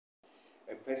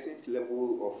person's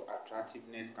level of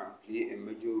attractiveness can play a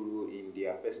major role in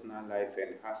their personal life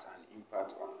and has an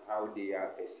impact on how they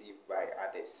are perceived by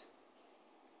others.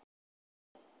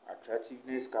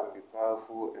 Attractiveness can be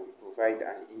powerful and provide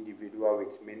an individual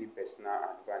with many personal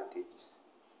advantages.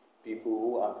 People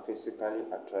who are physically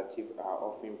attractive are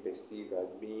often perceived as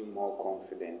being more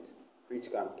confident,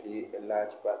 which can play a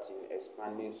large part in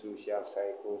expanding social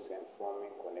cycles and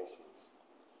forming connections.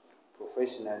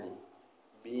 Professionally,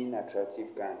 being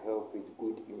attractive can help with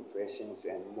good impressions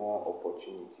and more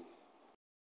opportunities.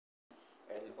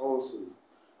 And also,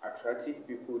 attractive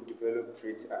people develop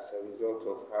traits as a result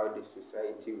of how the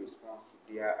society responds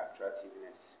to their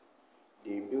attractiveness.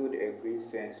 They build a great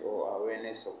sense or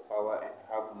awareness of power and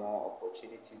have more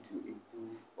opportunity to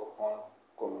improve upon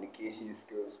communication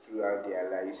skills throughout their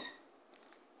lives.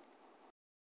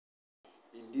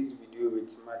 In this video,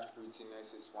 with much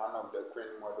prettiness is one of the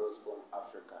queen models from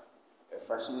Africa, a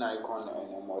fashion icon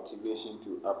and a motivation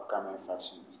to upcoming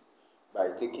fashionists. By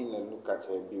taking a look at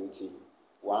her beauty,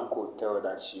 one could tell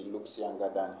that she looks younger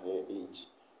than her age.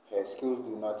 Her skills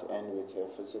do not end with her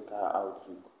physical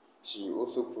outlook. She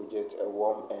also projects a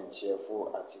warm and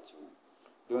cheerful attitude.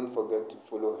 Don't forget to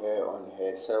follow her on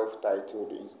her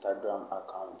self-titled Instagram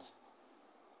account.